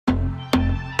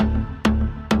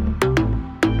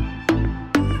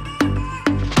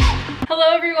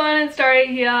Hello everyone, it's Daria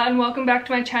here and welcome back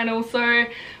to my channel. So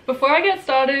before I get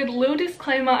started, little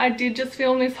disclaimer, I did just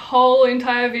film this whole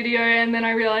entire video and then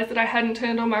I realized that I hadn't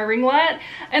turned on my ring light,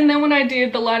 and then when I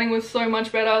did, the lighting was so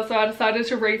much better, so I decided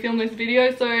to refilm this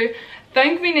video. So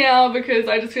thank me now, because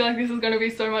I just feel like this is going to be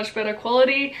so much better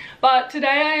quality. But today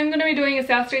I am going to be doing a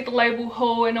South Street The Label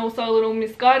haul and also a little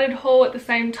Missguided haul at the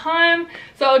same time.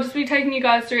 So I'll just be taking you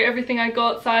guys through everything I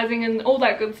got, sizing and all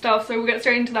that good stuff. So we'll get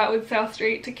straight into that with South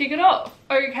Street to kick it off.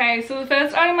 Okay, so the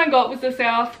first item I got was the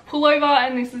South pullover,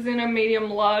 and this is in a medium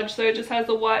large. So it just has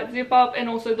the white zip up and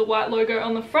also the white logo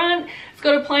on the front. It's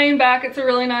got a plain back. It's a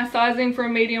really nice sizing for a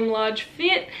medium large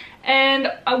fit.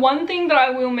 And one thing that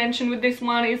I will mention with this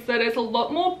one is that it's a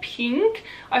lot more pink.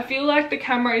 I feel like the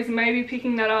camera is maybe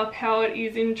picking that up how it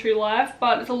is in true life,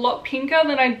 but it's a lot pinker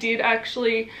than I did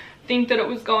actually think that it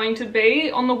was going to be.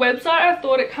 On the website I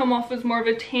thought it come off as more of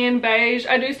a tan beige.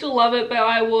 I do still love it, but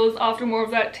I was after more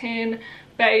of that tan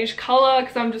beige color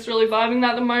because I'm just really vibing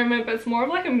that at the moment. But it's more of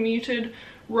like a muted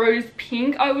rose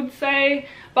pink, I would say,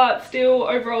 but still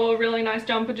overall a really nice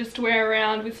jumper just to wear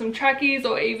around with some trackies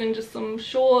or even just some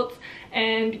shorts.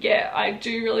 And yeah, I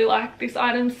do really like this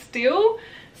item still.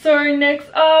 So next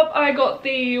up I got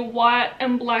the white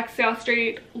and black South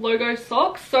Street logo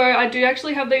socks. So I do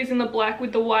actually have these in the black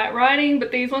with the white writing,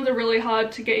 but these ones are really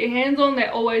hard to get your hands on.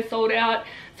 They're always sold out.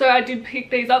 So I did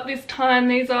pick these up this time.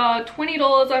 These are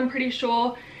 $20, I'm pretty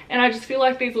sure. And I just feel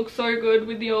like these look so good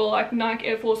with your like Nike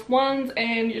Air Force Ones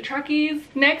and your trackies.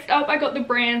 Next up I got the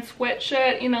brand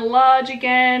sweatshirt in a large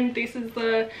again. This is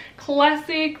the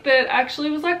classic that actually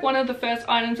was like one of the first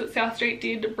items that South Street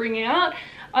did bring out.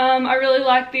 I really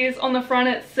like this. On the front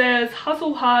it says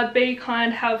hustle hard, be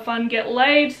kind, have fun, get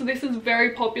laid. So this is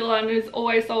very popular and is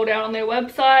always sold out on their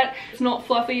website. It's not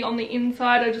fluffy on the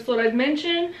inside, I just thought I'd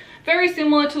mention. Very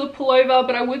similar to the pullover,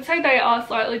 but I would say they are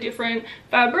slightly different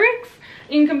fabrics.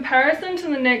 In comparison to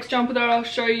the next jumper that I'll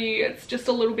show you, it's just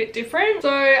a little bit different.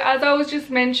 So as I was just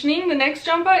mentioning, the next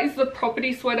jumper is the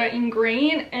property sweater in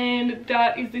green, and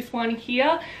that is this one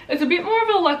here. It's a bit more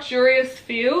of a luxurious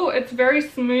feel. It's very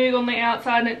smooth on the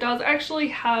outside, and it does actually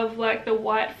have like the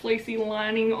white fleecy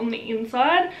lining on the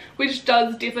inside, which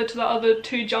does differ to the other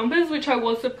two jumpers, which I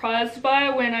was surprised by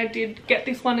when I did get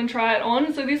this one and try it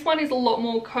on. So this one is a lot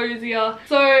more cozier.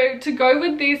 So to go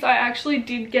with this, I actually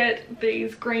did get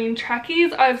these green trackies.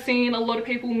 I've seen a lot of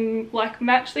people like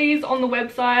match these on the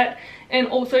website and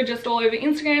also just all over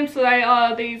Instagram. So they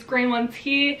are these green ones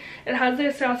here. It has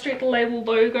their South Street The Label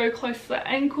logo close to the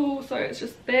ankle, so it's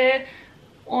just there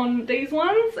on these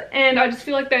ones, and I just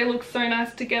feel like they look so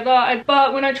nice together.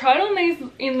 But when I tried on these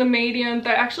in the medium, they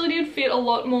actually did fit a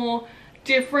lot more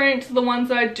different to the ones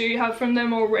that I do have from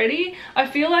them already. I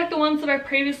feel like the ones that I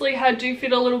previously had do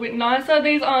fit a little bit nicer.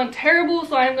 These aren't terrible,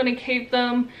 so I am going to keep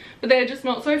them, but they're just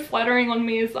not so flattering on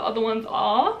me as the other ones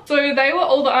are. So they were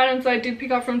all the items I did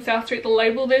pick up from South Street The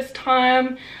Label this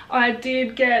time. I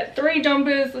did get 3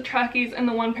 jumpers, the trackies and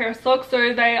the 1 pair of socks,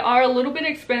 so they are a little bit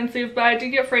expensive, but I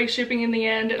did get free shipping in the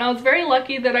end, and I was very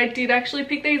lucky that I did actually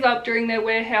pick these up during their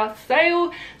warehouse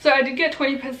sale. So I did get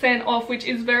 20% off, which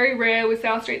is very rare with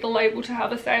South Street The Label to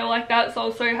have a sale like that, so I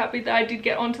was so happy that I did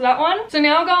get onto that one. So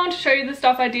now I'll go on to show you the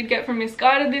stuff I did get from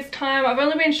Missguided this time. I've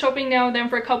only been shopping now with them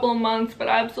for a couple of months, but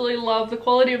I absolutely love the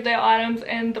quality of their items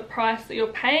and the price that you're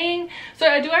paying. So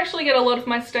I do actually get a lot of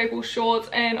my staple shorts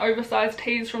and oversized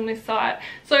tees from this site.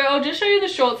 So I'll just show you the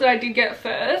shorts that I did get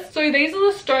first. So these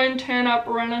are the Stone Turn Up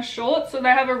Runner shorts. So they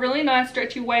have a really nice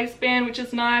stretchy waistband, which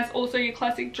is nice. Also your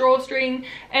classic drawstring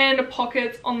and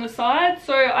pockets on the side.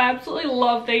 So I absolutely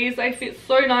love these. They fit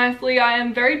so nicely. I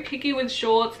am very picky with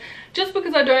shorts just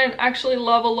because I don't actually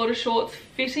love a lot of shorts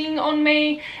fitting on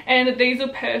me, and these are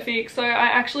perfect. So I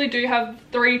actually do have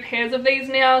 3 pairs of these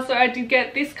now. So I did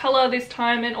get this color this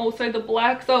time and also the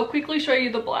black, so I'll quickly show you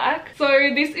the black. So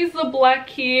this is the black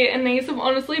here, and these have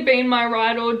honestly been my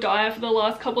ride or die for the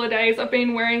last couple of days. I've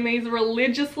been wearing these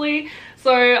religiously,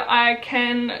 so I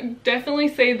can definitely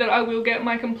see that I will get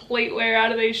my complete wear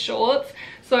out of these shorts.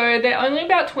 So they're only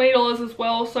about $20 as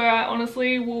well, so I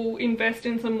honestly will invest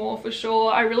in some more for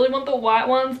sure. I really want the white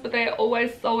ones, but they're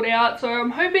always sold out, so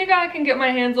I'm hoping I can get my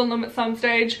hands on them at some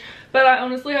stage. But I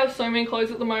honestly have so many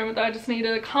clothes at the moment that I just need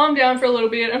to calm down for a little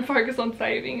bit and focus on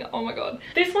saving. Oh my god.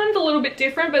 This one's a little bit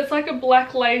different, but it's like a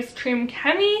black lace trim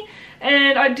cami,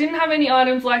 and I didn't have any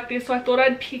items like this, so I thought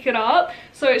I'd pick it up.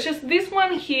 So it's just this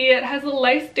one here. It has a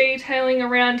lace detailing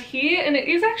around here, and it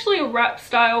is actually a wrap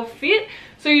style fit.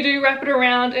 So you do wrap it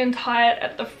around and tie it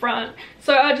at the front.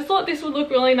 So I just thought this would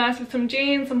look really nice with some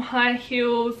jeans, some high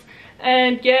heels,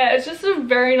 and yeah, it's just a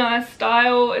very nice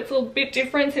style. It's a bit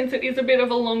different since it is a bit of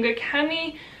a longer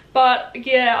cami, But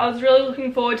yeah, I was really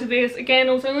looking forward to this. Again,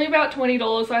 it was only about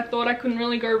 $20, so I thought I couldn't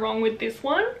really go wrong with this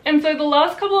one. And so the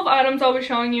last couple of items I'll be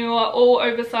showing you are all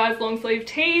oversized long sleeve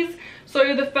tees.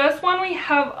 So the first one we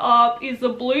have up is the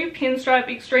blue pinstripe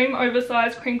extreme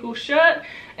oversized crinkle shirt,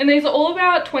 and these are all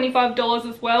about $25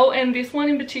 as well, and this one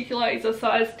in particular is a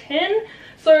size 10.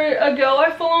 So a girl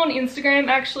I follow on Instagram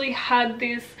actually had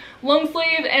this long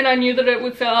sleeve, and I knew that it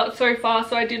would sell out so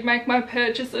fast, so I did make my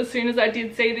purchase as soon as I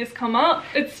did see this come up.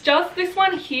 It's just this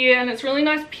one here, and it's really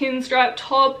nice pinstripe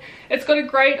top. It's got a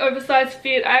great oversized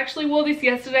fit. I actually wore this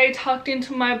yesterday tucked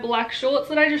into my black shorts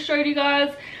that I just showed you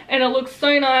guys, and it looks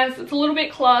so nice. It's a little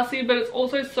bit classy, but it's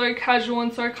also so casual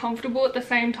and so comfortable at the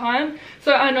same time.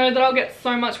 So I know that I'll get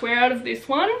so much wear out of this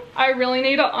one. I really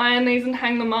need to iron these and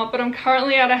hang them up, but I'm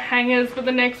currently out of hangers. But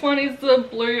the next one is the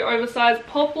blue oversized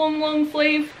poplin long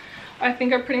sleeve. I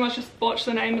think I pretty much just botched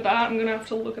the name of that. I'm gonna have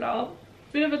to look it up.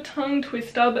 Bit of a tongue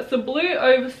twister, but it's a blue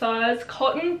oversized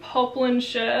cotton poplin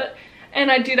shirt. And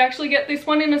I did actually get this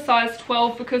one in a size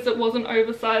 12 because it wasn't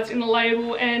oversized in the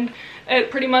label, and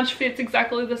it pretty much fits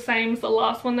exactly the same as the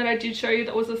last one that I did show you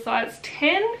that was a size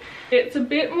 10. It's a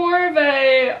bit more of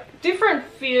a different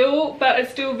feel, but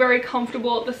it's still very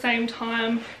comfortable at the same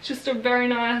time. It's just a very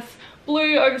nice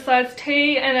blue oversized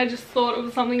tee, and I just thought it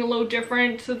was something a little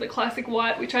different to the classic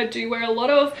white, which I do wear a lot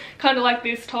of. Kind of like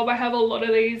this top, I have a lot of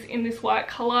these in this white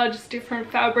color, just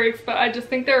different fabrics, but I just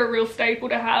think they're a real staple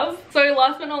to have. So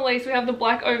last but not least, we have the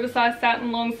black oversized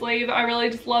satin long sleeve. I really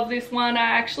just love this one. I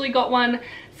actually got one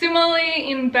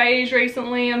similarly in beige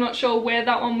recently. I'm not sure where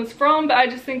that one was from, but I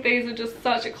just think these are just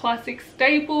such a classic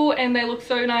staple, and they look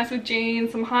so nice with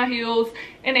jeans, some high heels,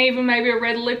 and even maybe a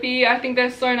red lippy. I think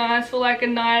they're so nice for like a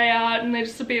night out, and they're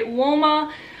just a bit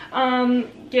warmer.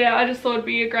 Yeah, I just thought it'd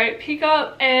be a great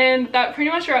pickup, and that pretty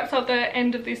much wraps up the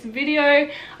end of this video.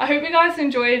 I hope you guys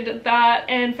enjoyed that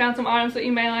and found some items that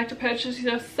you may like to purchase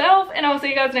yourself, and I'll see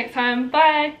you guys next time.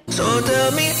 Bye! So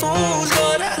tell me who's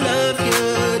gonna love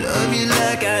you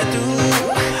like I do?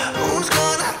 Who's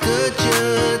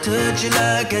gonna touch you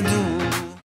like I do?